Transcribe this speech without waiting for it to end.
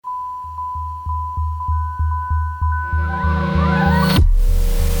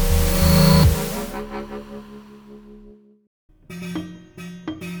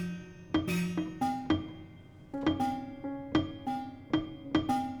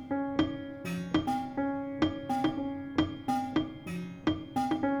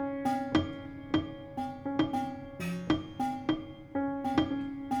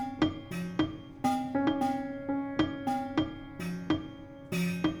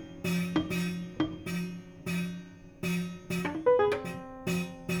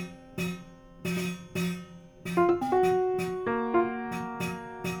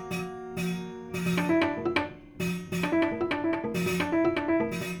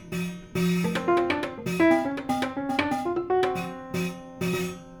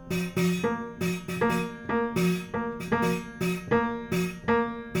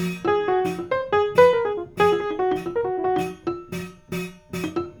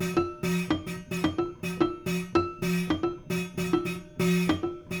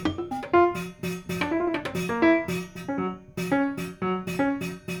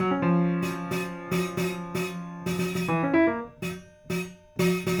The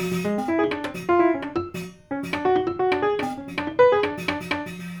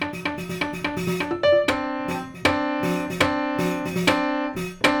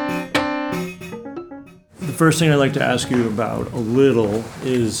first thing I'd like to ask you about a little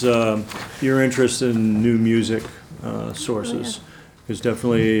is your interest in new music sources. Because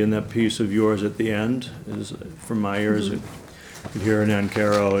definitely in that piece of yours at the end, is from my ears, you could hear Nan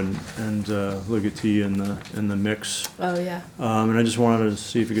Caro and Ligeti in the mix. Oh, yeah. And I just wanted to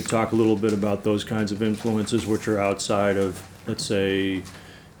see if you could talk a little bit about those kinds of influences which are outside of, let's say,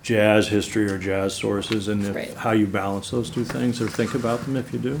 jazz history or jazz sources, and Right. how you balance those two things or think about them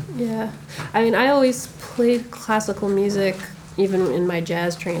if you do. Yeah. I mean, I always played classical music, even in my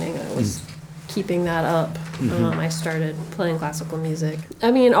jazz training. I was keeping that up. I started playing classical music.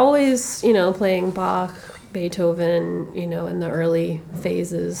 I mean, always, playing Bach, Beethoven, in the early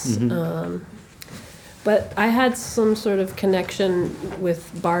phases. But I had some sort of connection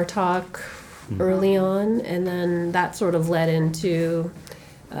with Bartók early on, and then that sort of led into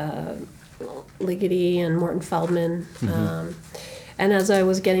Ligeti and Morton Feldman. And as I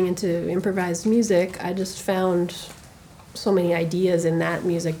was getting into improvised music, I just found so many ideas in that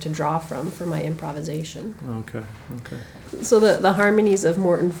music to draw from for my improvisation. Okay. So the harmonies of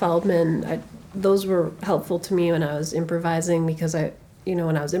Morton Feldman, those were helpful to me when I was improvising, because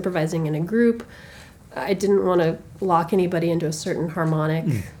when I was improvising in a group, I didn't want to lock anybody into a certain harmonic,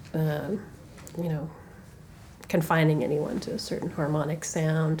 confining anyone to a certain harmonic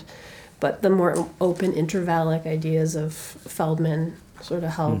sound. But the more open intervallic ideas of Feldman sort of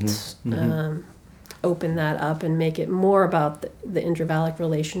helped open that up and make it more about the intervallic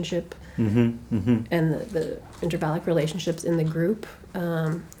relationship and the intervallic relationships in the group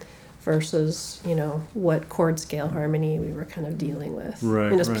versus, what chord scale harmony we were kind of dealing with.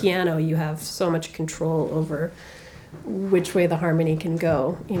 Right, As piano, you have so much control over which way the harmony can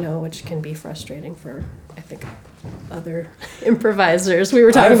go, which can be frustrating for, I think, other improvisers. We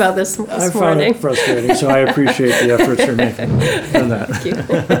were talking about this morning. I found it frustrating, so I appreciate the efforts you're making on that. Thank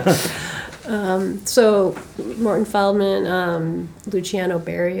you. So Morton Feldman, Luciano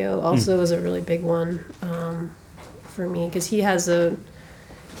Berio also is a really big one for me, because he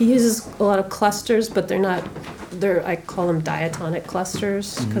uses a lot of clusters, but I call them diatonic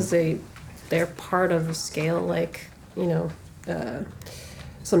clusters, because they're part of a scale, like,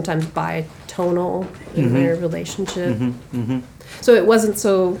 sometimes bitonal in their relationship. So it wasn't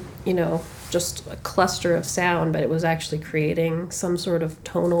so, just a cluster of sound, but it was actually creating some sort of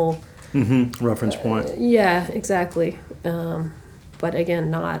tonal reference point. Yeah, exactly. But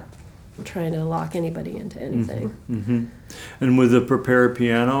again, not trying to lock anybody into anything. And with the prepared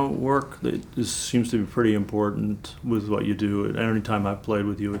piano work, this seems to be pretty important with what you do. Any time I've played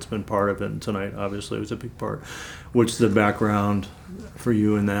with you, it's been part of it, and tonight obviously was a big part. What's the background for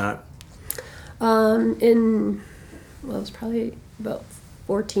you in that? It was probably about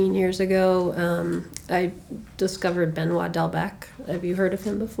 14 years ago, I discovered Benoit Delbecq. Have you heard of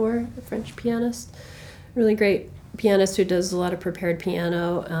him before? A French pianist. Really great pianist who does a lot of prepared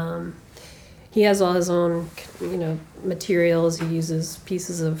piano. He has all his own, materials. He uses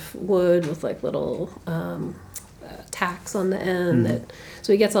pieces of wood with like little tacks on the end.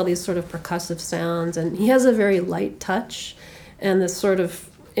 So he gets all these sort of percussive sounds, and he has a very light touch and this sort of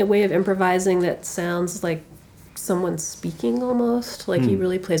a way of improvising that sounds like someone speaking almost. Like he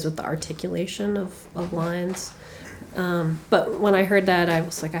really plays with the articulation of lines. But when I heard that, I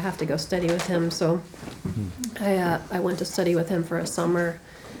was like, I have to go study with him. So I went to study with him for a summer,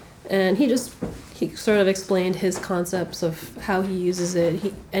 and he sort of explained his concepts of how he uses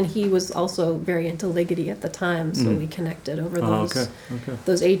it. He was also very into Ligeti at the time, so we connected over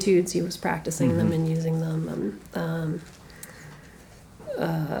those etudes. He was practicing them and using them.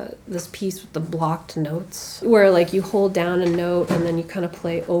 This piece with the blocked notes, where like you hold down a note and then you kind of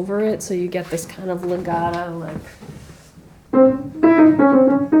play over it, so you get this kind of legato, like.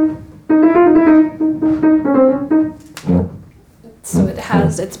 So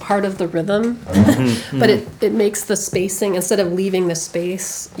it's part of the rhythm, but it makes the spacing, instead of leaving the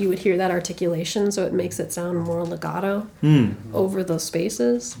space, you would hear that articulation, so it makes it sound more legato over those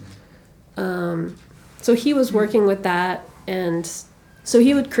spaces. So he was working with that, and so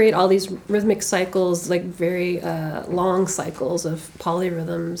he would create all these rhythmic cycles, like very long cycles of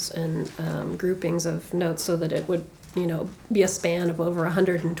polyrhythms and groupings of notes, so that it would, be a span of over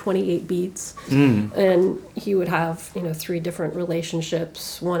 128 beats. And he would have, 3 different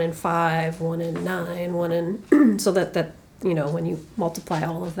relationships, 1 in 5, 1 in 9, 1 in, so that you know, when you multiply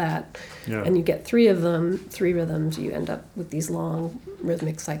all of that Yeah. and you get three of them, three rhythms, you end up with these long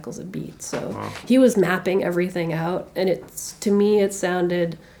rhythmic cycles of beats. So Wow. he was mapping everything out, and to me, it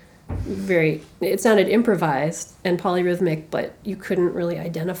sounded improvised and polyrhythmic, but you couldn't really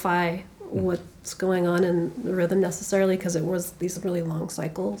identify what's going on in the rhythm necessarily because it was these really long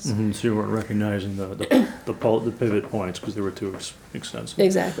cycles. Mhm, so you weren't recognizing the pivot points because they were too extensive.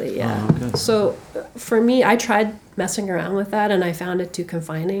 Exactly, yeah. Oh, okay. So for me, I tried messing around with that and I found it too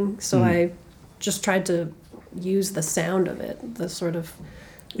confining. So I just tried to use the sound of it, the sort of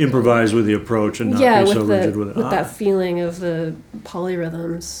Improvise with the approach and not yeah, be with so rigid with it. that feeling of the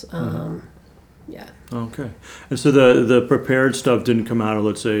polyrhythms. Yeah. Okay. And so the prepared stuff didn't come out of,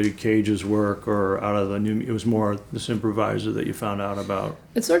 let's say, Cage's work or out of the new, it was more this improviser that you found out about.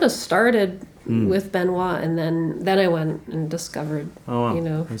 It sort of started with Benoit, and then I went and discovered, Oh, wow. you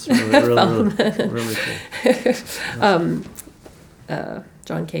know, That's really cool.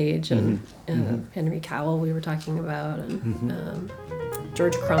 John Cage and Henry Cowell we were talking about, and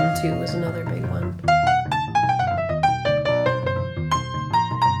George Crumb too was another big one.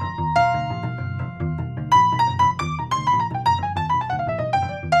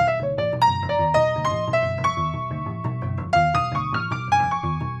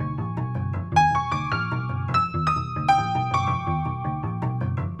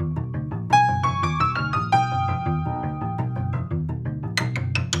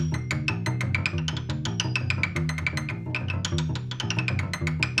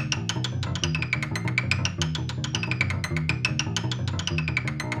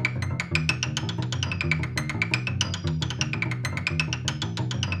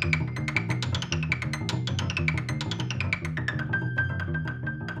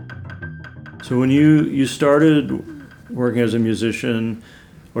 So when you started working as a musician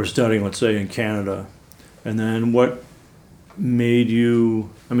or studying, let's say, in Canada, and then what made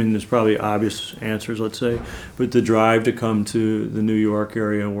you, I mean, there's probably obvious answers, let's say, but the drive to come to the New York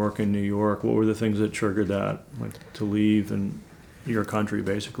area and work in New York, what were the things that triggered that, like to leave and your country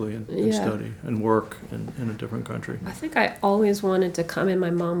basically and Yeah. study and work in a different country? I think I always wanted to come, and my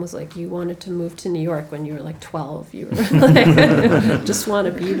mom was like, "You wanted to move to New York when you were like 12. You were like, just want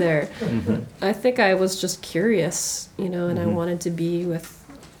to be there." I think I was just curious, you know, and I wanted to be with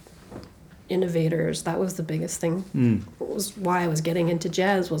innovators. That was the biggest thing. It was why I was getting into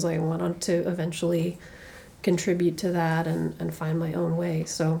jazz, was I wanted to eventually contribute to that and find my own way.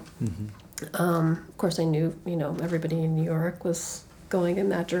 So, of course, I knew, you know, everybody in New York was going in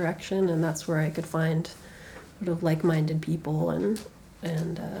that direction, and that's where I could find sort of like-minded people and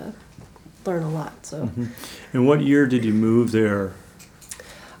learn a lot. So, And what year did you move there?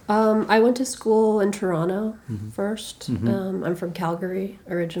 I went to school in Toronto first. I'm from Calgary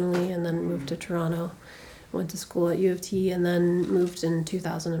originally, and then moved to Toronto. Went to school at U of T, and then moved in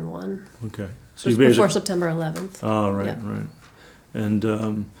 2001, Okay. So just you before basically, September 11th. oh, right, Yeah. right.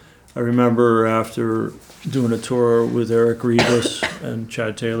 And I remember after doing a tour with Eric Rebus and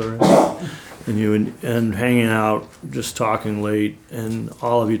Chad Taylor and you and hanging out, just talking late, and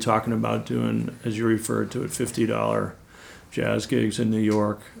all of you talking about doing, as you referred to it, $50 jazz gigs in New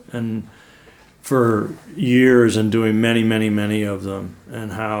York, and for years and doing many, many, many of them,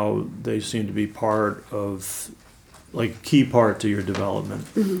 and how they seem to be part of, like, key part to your development.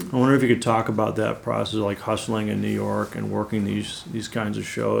 I wonder if you could talk about that process, like hustling in New York and working these kinds of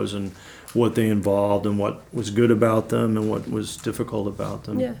shows, and what they involved, and what was good about them, and what was difficult about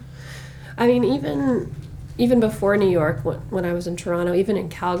them. Yeah, I mean, even before New York, when I was in Toronto, even in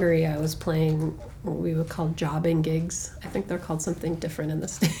Calgary, I was playing what we would call jobbing gigs. I think they're called something different in the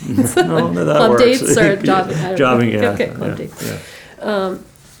States. No, that Club works. dates or jobbing. I don't know. Jobbing, yeah. Okay, club yeah, dates. yeah.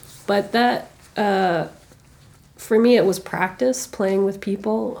 But that, for me, it was practice, playing with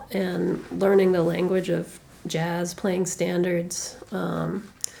people and learning the language of jazz, playing standards.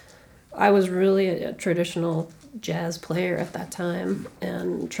 I was really a traditional jazz player at that time,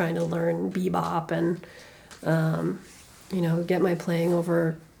 and trying to learn bebop and, you know, get my playing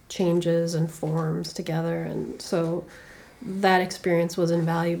over changes and forms together. And so that experience was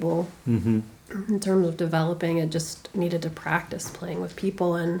invaluable in terms of developing. It just needed to practice playing with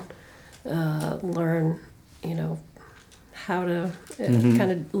people and learn, you know, how to kind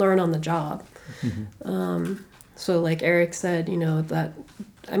of learn on the job. So like Eric said, you know, that,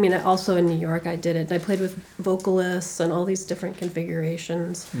 I mean, also in New York I did it. I played with vocalists and all these different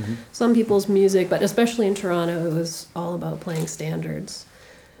configurations. Some people's music, but especially in Toronto, it was all about playing standards.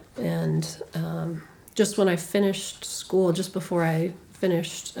 And just when I finished school, just before I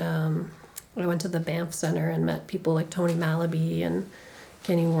finished, I went to the Banff Center and met people like Tony Malaby and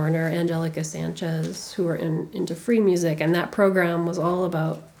Kenny Warner, Angelica Sanchez, who were into free music, and that program was all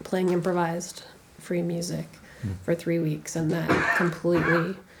about playing improvised free music for 3 weeks, and that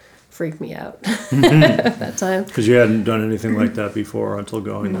completely freaked me out at that time. Because you hadn't done anything like that before until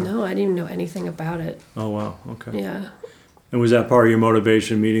going there. No, I didn't even know anything about it. Oh, wow. Okay. Yeah. And was that part of your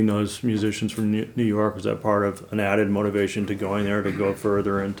motivation, meeting those musicians from New York? Was that part of an added motivation to going there to go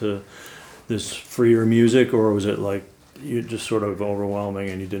further into this freer music, or was it like you just sort of overwhelming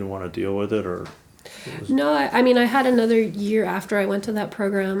and you didn't want to deal with it, or? No, I mean, I had another year after I went to that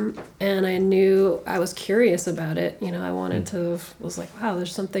program, and I knew I was curious about it. You know, I wanted to, was like, wow,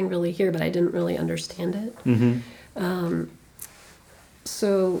 there's something really here, but I didn't really understand it. Mm-hmm.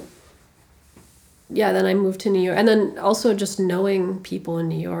 So, yeah, then I moved to New York. And then also just knowing people in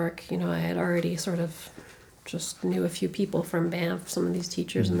New York, you know, I had already sort of just knew a few people from Banff, some of these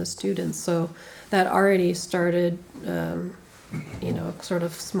teachers and the students. So that already started, you know, sort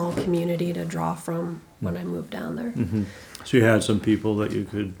of small community to draw from when I moved down there. Mm-hmm. So you had some people that you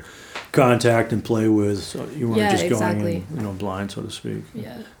could contact and play with. So you weren't just exactly. going in, you know, blind, so to speak.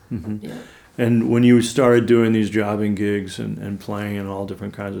 Yeah. Mm-hmm. Yeah. And when you started doing these jobbing gigs and playing in all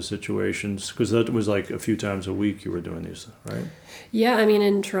different kinds of situations, because that was like a few times a week you were doing these, right? Yeah, I mean,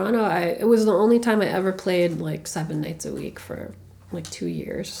 in Toronto, it was the only time I ever played like 7 nights a week for like 2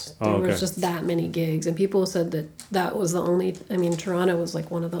 years. There was just that many gigs, and people said that was the only, I mean, Toronto was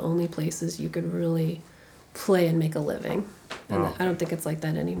like one of the only places you could really play and make a living. And Wow. I don't think it's like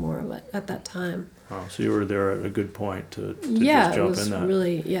that anymore, but at that time. Wow, so you were there at a good point to Yeah, just it jump was in that.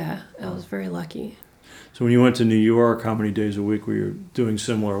 really, yeah, I was very lucky. So when you went to New York, how many days a week were you doing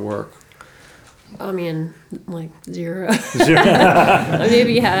similar work? I mean, like 0. I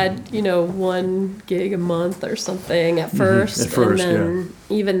maybe had, you know, 1 gig a month or something at first. At first, and then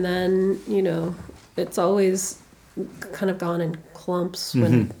even then, you know, it's always kind of gone in clumps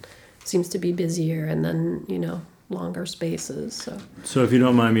when it seems to be busier, and then, you know, longer spaces. So if you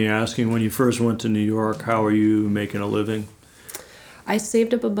don't mind me asking, when you first went to New York, how were you making a living? I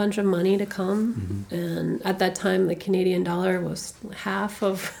saved up a bunch of money to come, and at that time the Canadian dollar was half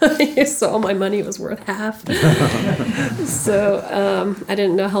of, so all my money was worth half. So I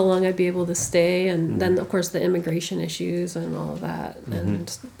didn't know how long I'd be able to stay, and then of course the immigration issues and all of that.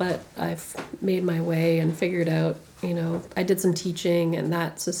 But I've made my way and figured out, you know, I did some teaching, and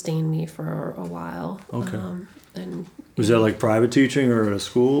that sustained me for a while. Okay. And Was that like private teaching or at a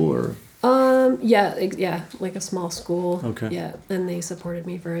school or? yeah, like a small school. Okay. Yeah, and they supported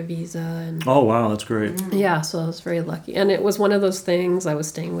me for a visa, and Oh, wow, that's great. yeah, so I was very lucky. And it was one of those things, I was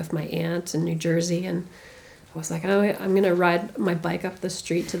staying with my aunt in New Jersey, and I was like, oh, I'm going to ride my bike up the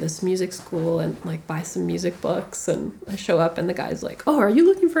street to this music school and like buy some music books. And I show up and the guy's like, oh, are you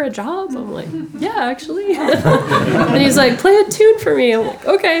looking for a job? I'm like, yeah, actually. And he's like, play a tune for me. I'm like,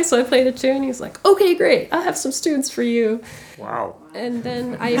 okay. So I played a tune. He's like, okay, great. I have some students for you. Wow. And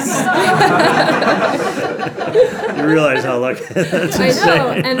then I You realize how lucky that's I insane. know.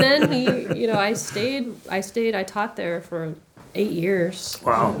 And then he, you know, I taught there for 8 years.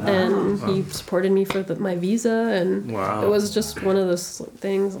 Wow. And he supported me for my visa, and Wow. it was just one of those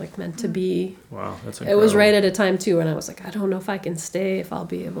things like meant to be. Wow, that's It incredible. was right at a time too, and I was like, I don't know if I can stay, if I'll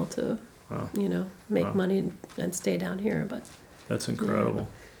be able to, Wow. you know, make Wow. money and stay down here. But That's incredible.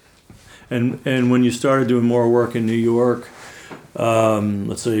 And when you started doing more work in New York,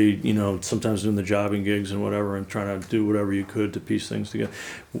 let's say, you know, sometimes doing the jobbing gigs and whatever and trying to do whatever you could to piece things together.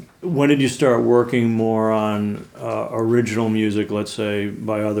 When did you start working more on original music, let's say,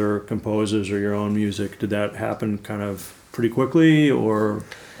 by other composers or your own music? Did that happen kind of pretty quickly or?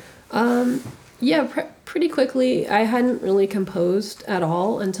 yeah, pretty quickly. I hadn't really composed at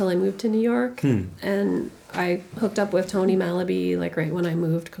all until I moved to New York. And I hooked up with Tony Malaby like right when I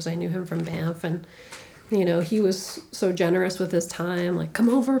moved because I knew him from Banff, and you know, he was so generous with his time, like, come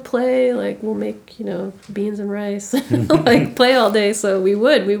over, play, like, we'll make, you know, beans and rice, like, play all day. So we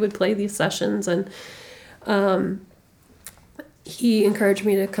would play these sessions, and he encouraged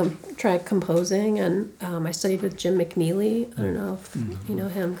me to try composing, and I studied with Jim McNeely. I don't know if you know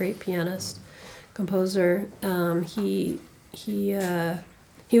him, great pianist, composer. He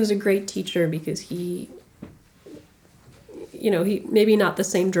was a great teacher because he, you know, he maybe not the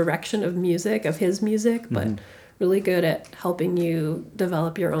same direction of his music, but really good at helping you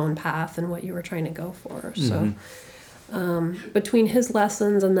develop your own path and what you were trying to go for. So between his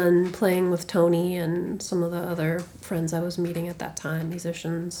lessons and then playing with Tony and some of the other friends I was meeting at that time,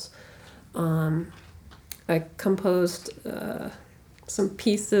 musicians, I composed some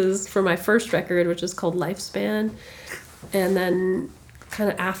pieces for my first record, which is called Lifespan. And then kind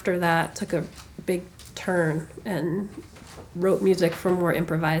of after that took a big turn, and wrote music for more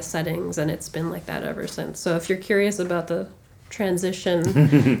improvised settings, and it's been like that ever since. So if you're curious about the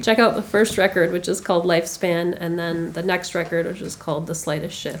transition, check out the first record, which is called Lifespan, and then the next record, which is called The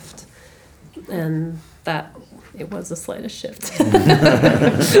Slightest Shift. And that, it was the slightest shift.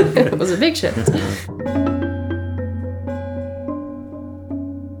 It was a big shift.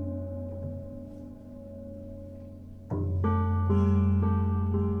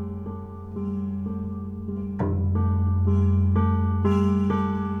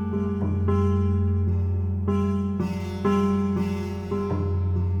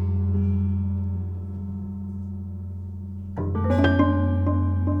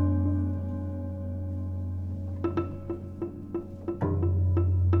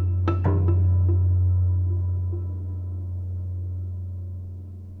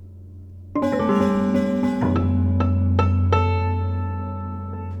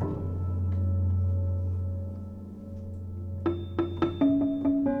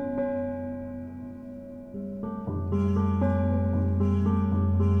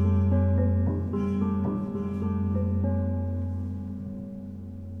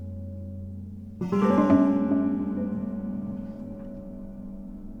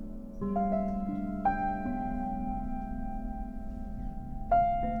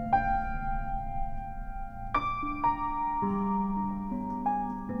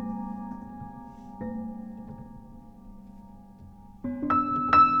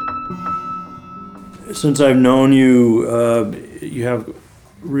 Since I've known you, you have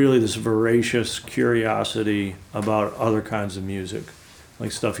really this voracious curiosity about other kinds of music,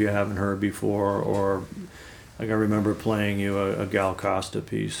 like stuff you haven't heard before, or like I remember playing you a Gal Costa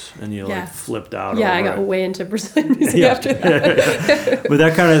piece, and you Yeah. like flipped out. Yeah, over I got it. way into Brazilian music Yeah. after that. But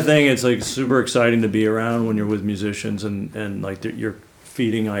that kind of thing, it's like super exciting to be around when you're with musicians and like you're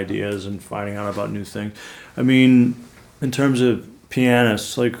feeding ideas and finding out about new things. I mean, in terms of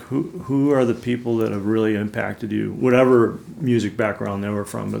pianists, like who are the people that have really impacted you, whatever music background they were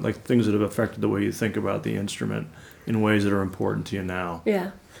from, but like things that have affected the way you think about the instrument in ways that are important to you now?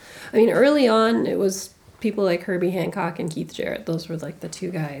 Yeah. I mean, early on, it was people like Herbie Hancock and Keith Jarrett. Those were like the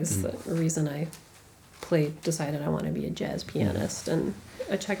two guys. The reason I decided I want to be a jazz pianist. And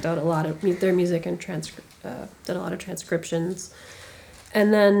I checked out a lot of their music and did a lot of transcriptions.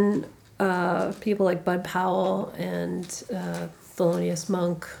 And then people like Bud Powell and Thelonious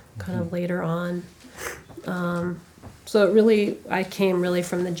Monk kind of later on. So it really, I came really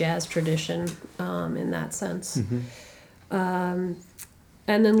from the jazz tradition in that sense. And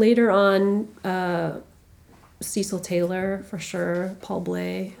then later on, Cecil Taylor for sure, Paul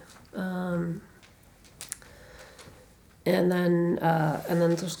Bley, and then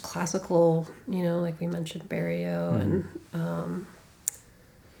there's classical, like we mentioned, Barrio and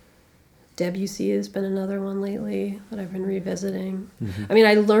Debussy has been another one lately that I've been revisiting. I mean,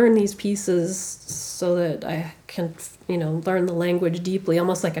 I learn these pieces so that I can, learn the language deeply,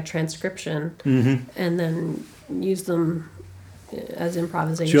 almost like a transcription, and then use them as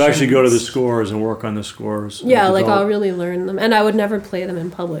improvisation. So you actually go to the scores and work on the scores? Yeah, and like develop- I'll really learn them. And I would never play them in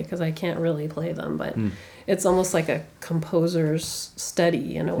public because I can't really play them, but it's almost like a composer's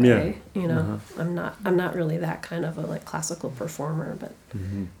study in a way. I'm not really that kind of a like classical performer, but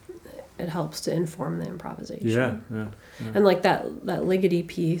it helps to inform the improvisation. Yeah. And like that Ligeti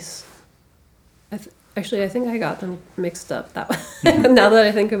piece, actually I think I got them mixed up. That now that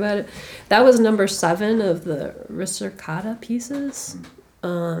I think about it, that was number 7 of the Ricercata pieces.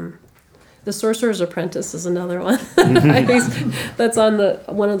 The Sorcerer's Apprentice is another one. That's on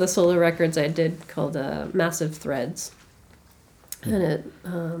one of the solo records I did called Massive Threads, and it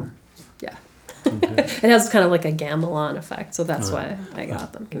it has kind of like a gamelan effect, so that's why I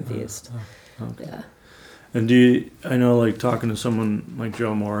got them confused. Okay. Yeah. And I know, like, talking to someone like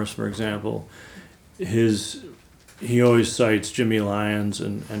Joe Morris, for example, he always cites Jimmy Lyons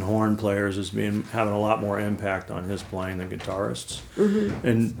and horn players as having a lot more impact on his playing than guitarists.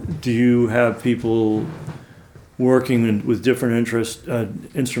 And do you have people working with different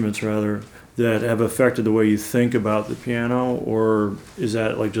instruments rather, that have affected the way you think about the piano, or is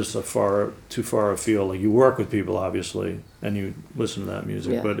that like just too far afield? Like, you work with people obviously and you listen to that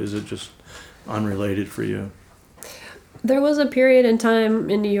music, but is it just unrelated for you? There was a period in time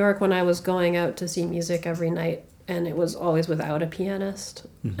in New York when I was going out to see music every night, and it was always without a pianist.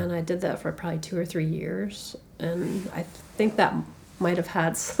 And I did that for probably 2 or 3 years, and I think that might have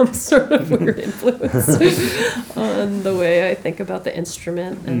had some sort of weird influence on the way I think about the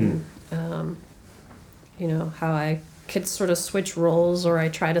instrument and how I could sort of switch roles, or I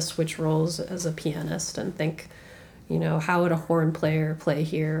try to switch roles as a pianist and think, you know, how would a horn player play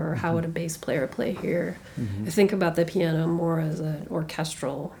here, or how would a bass player play here? I think about the piano more as an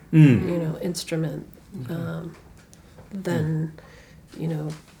orchestral, you know, instrument than, you know,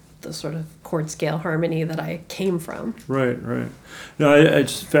 the sort of chord scale harmony that I came from. Right. No,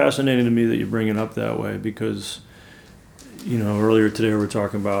 it's fascinating to me that you bring it up that way, because, you know, earlier today we were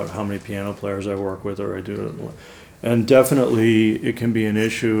talking about how many piano players I work with, or I do. And definitely it can be an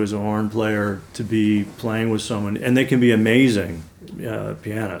issue as a horn player to be playing with someone, and they can be amazing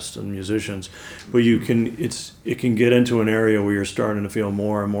pianists and musicians, but it can get into an area where you're starting to feel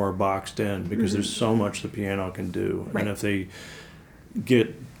more and more boxed in, because there's so much the piano can do. Right. And if they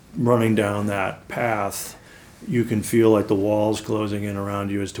get running down that path, you can feel like the walls closing in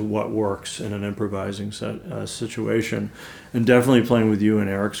around you as to what works in an improvising situation. And definitely playing with you and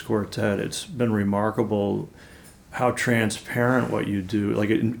Eric's quartet, it's been remarkable how transparent what you do. Like,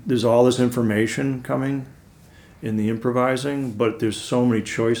 there's all this information coming in the improvising, but there's so many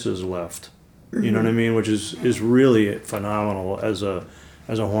choices left. You know what I mean? Which is really phenomenal as a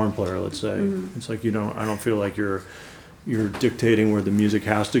horn player, let's say. It's like I don't feel like you're dictating where the music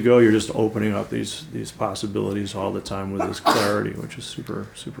has to go. You're just opening up these possibilities all the time with this clarity, which is super,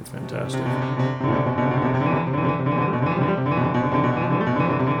 super fantastic.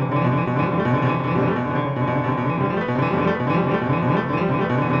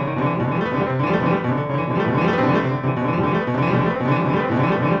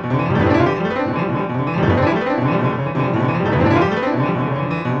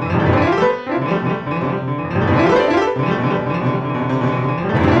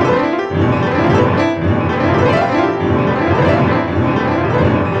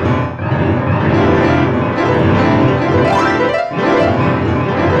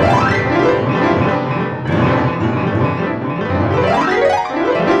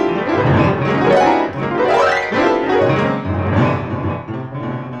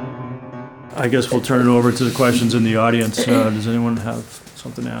 I guess we'll turn it over to the questions in the audience. Does anyone have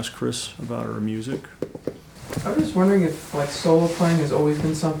something to ask Chris about her music? I was just wondering if like solo playing has always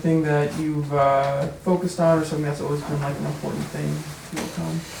been something that you've focused on, or something that's always been like an important thing to work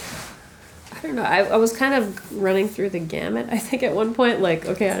on. I don't know. I was kind of running through the gamut. I think at one point, like,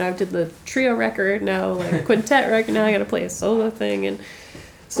 okay, I did the trio record, now like quintet record, now I got to play a solo thing, and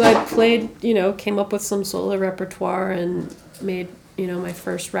so I played, you know, came up with some solo repertoire and made, you know, my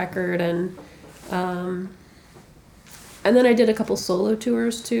first record, and then I did a couple solo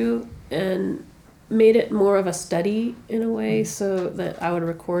tours too, and made it more of a study in a way, so that I would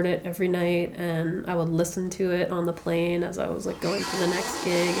record it every night and I would listen to it on the plane as I was like going to the next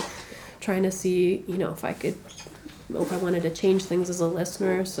gig, trying to see, you know, if I wanted to change things as a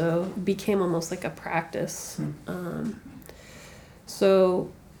listener. So it became almost like a practice. So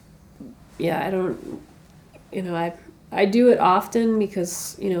yeah, I don't, you know, I do it often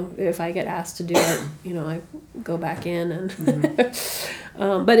because, you know, if I get asked to do it, you know, I go back in and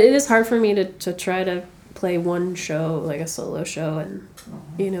but it is hard for me to try to play one show, like a solo show, and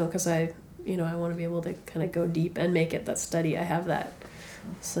you know, because I want to be able to kind of go deep and make it that study. I have that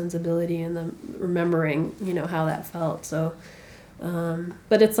sensibility and the remembering, you know, how that felt. So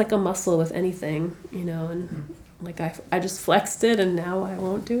but it's like a muscle with anything, you know, and like I just flexed it, and now I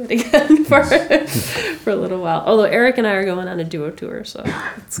won't do it again for a little while. Although Eric and I are going on a duo tour, so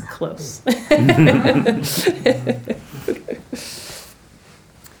it's close.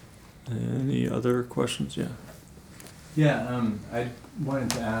 Any other questions? Yeah. Yeah, I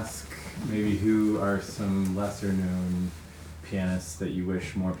wanted to ask maybe who are some lesser known pianists that you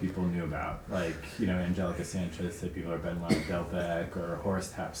wish more people knew about? Like, you know, Angelica Sanchez said people are Benoit Delbecq, or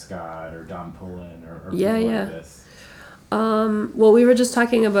Horst Hapscott, or Don Pullen, or people like this. Well, we were just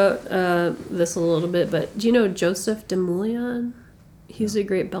talking about this a little bit, but do you know Joseph de Moulian? He's a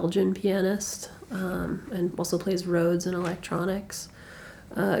great Belgian pianist, and also plays Rhodes and electronics.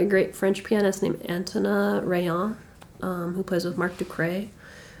 A great French pianist named Antonin Rayon, who plays with Marc Ducret.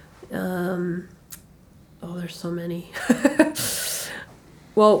 There's so many.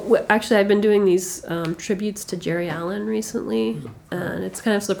 Well, actually, I've been doing these tributes to Jerry Allen recently, and it's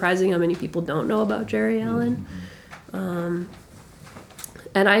kind of surprising how many people don't know about Jerry Allen. And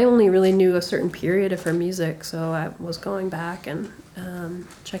I only really knew a certain period of her music, so I was going back and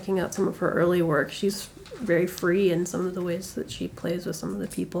checking out some of her early work. She's very free in some of the ways that she plays with some of the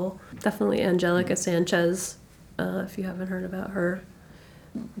people. Definitely Angelica Sanchez, if you haven't heard about her.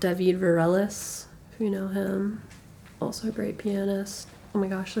 David Varelis, if you know him, also a great pianist. Oh my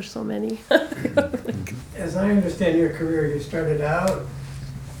gosh, there's so many. As I understand your career, you started out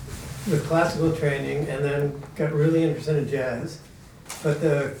with classical training and then got really interested in jazz. But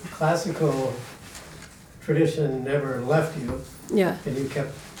the classical tradition never left you, Yeah. and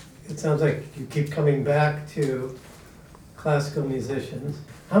it sounds like you keep coming back to classical musicians.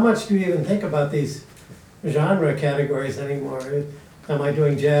 How much do you even think about these genre categories anymore? Am I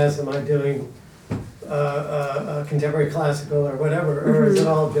doing jazz? Am I doing contemporary classical or whatever? Or is it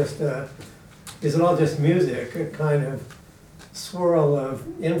all just music, a kind of swirl of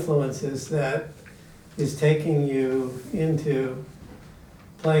influences that is taking you into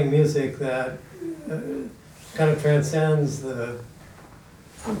playing music that kind of transcends the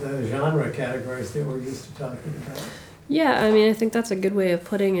genre categories that we're used to talking about? Yeah, I mean, I think that's a good way of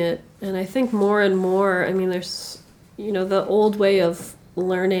putting it. And I think more and more, I mean, there's, the old way of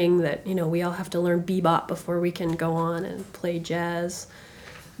learning that, we all have to learn bebop before we can go on and play jazz.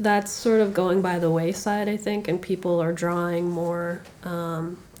 That's sort of going by the wayside, I think, and people are drawing more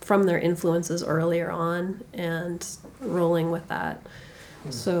from their influences earlier on and rolling with that.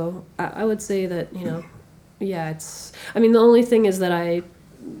 So I would say that, yeah, the only thing is that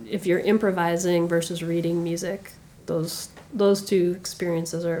if you're improvising versus reading music, those two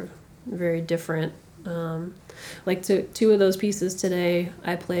experiences are very different. Like two of those pieces today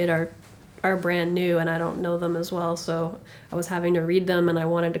I played are brand new and I don't know them as well, so I was having to read them and I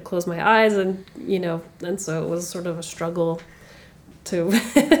wanted to close my eyes and so it was sort of a struggle to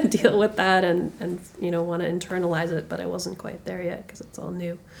deal with that and want to internalize it, but I wasn't quite there yet because it's all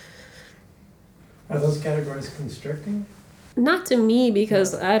new. Are those categories constricting? Not to me,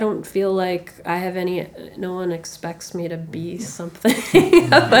 because I don't feel like I have no one expects me to be something.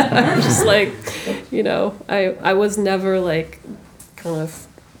 I'm just like, I was never like kind of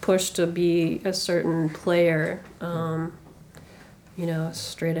pushed to be a certain player,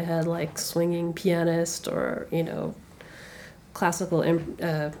 straight ahead, like swinging pianist or, classical,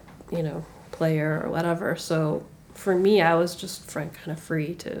 player or whatever. So for me, I was just kind of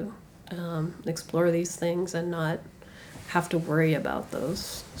free to explore these things and not have to worry about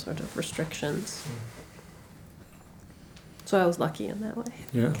those sort of restrictions. So I was lucky in that way.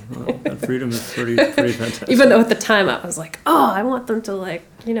 Yeah, well, that freedom is pretty fantastic. Even though at the time I was like, oh, I want them to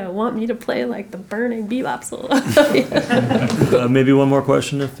want me to play like the burning bebop solo. Maybe one more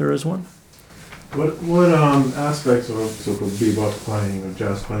question if there is one. What aspects of sort of bebop playing or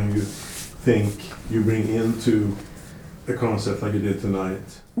jazz playing you think you bring into a concert like you did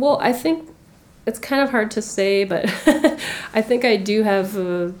tonight? Well, I think it's kind of hard to say, but I think I do have,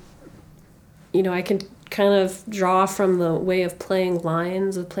 I can kind of draw from the way of playing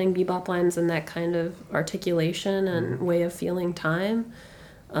bebop lines and that kind of articulation and way of feeling time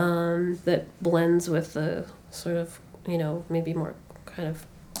that blends with the sort of, maybe more kind of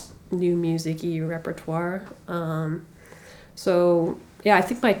new music-y repertoire. So, yeah, I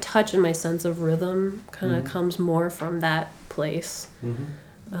think my touch and my sense of rhythm kind of comes more from that place.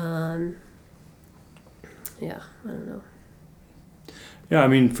 Yeah, I don't know. Yeah, I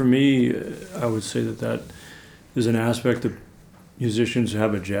mean, for me, I would say that is an aspect of musicians who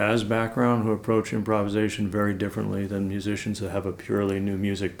have a jazz background who approach improvisation very differently than musicians that have a purely new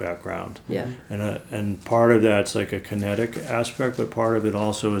music background. Yeah. And part of that's like a kinetic aspect, but part of it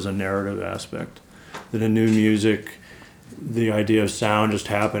also is a narrative aspect. That in new music, the idea of sound just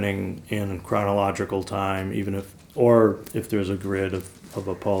happening in chronological time, if there's a grid of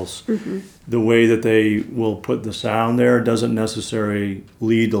a pulse, the way that they will put the sound there doesn't necessarily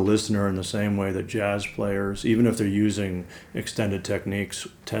lead the listener in the same way that jazz players, even if they're using extended techniques,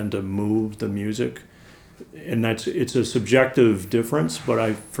 tend to move the music. And it's a subjective difference,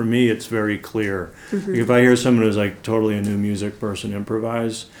 but for me it's very clear. If I hear someone who's like totally a new music person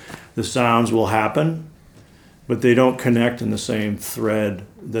improvise, the sounds will happen, but they don't connect in the same thread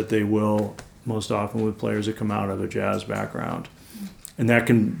that they will most often with players that come out of a jazz background. And that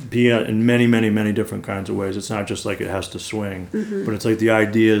can be in many, many, many different kinds of ways. It's not just like it has to swing, but it's like the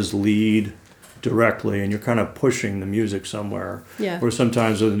ideas lead directly and you're kind of pushing the music somewhere. Yeah. Or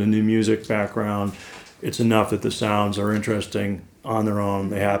sometimes with a new music background, it's enough that the sounds are interesting on their own.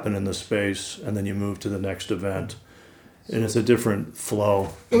 They happen in the space and then you move to the next event. And it's a different flow.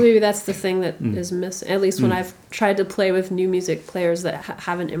 Well, maybe that's the thing that is missing. At least when I've tried to play with new music players that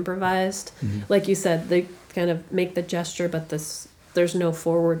haven't improvised, like you said, they kind of make the gesture, but there's no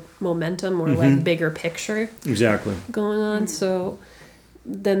forward momentum or like bigger picture Exactly. going on. So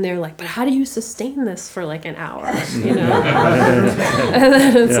then they're like, but how do you sustain this for like an hour? And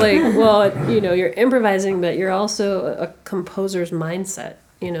then it's like, well, you're improvising, but you're also a composer's mindset.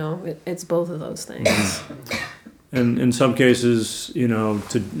 It's both of those things. And in some cases,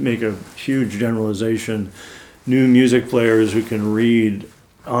 to make a huge generalization, new music players who can read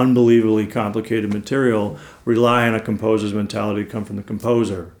unbelievably complicated material rely on a composer's mentality to come from the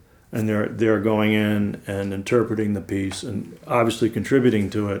composer and they're going in and interpreting the piece and obviously contributing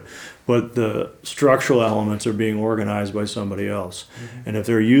to it, but the structural elements are being organized by somebody else. And if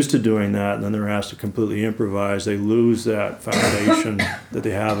they're used to doing that and then they're asked to completely improvise, they lose that foundation that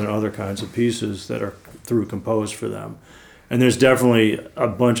they have in other kinds of pieces that are through composed for them. And there's definitely a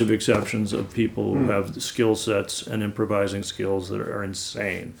bunch of exceptions of people who have the skill sets and improvising skills that are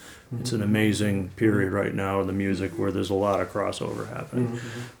insane. It's an amazing period right now in the music where there's a lot of crossover happening.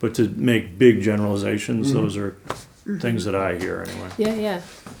 But to make big generalizations, those are things that I hear anyway. Yeah,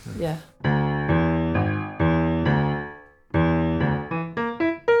 yeah, yeah.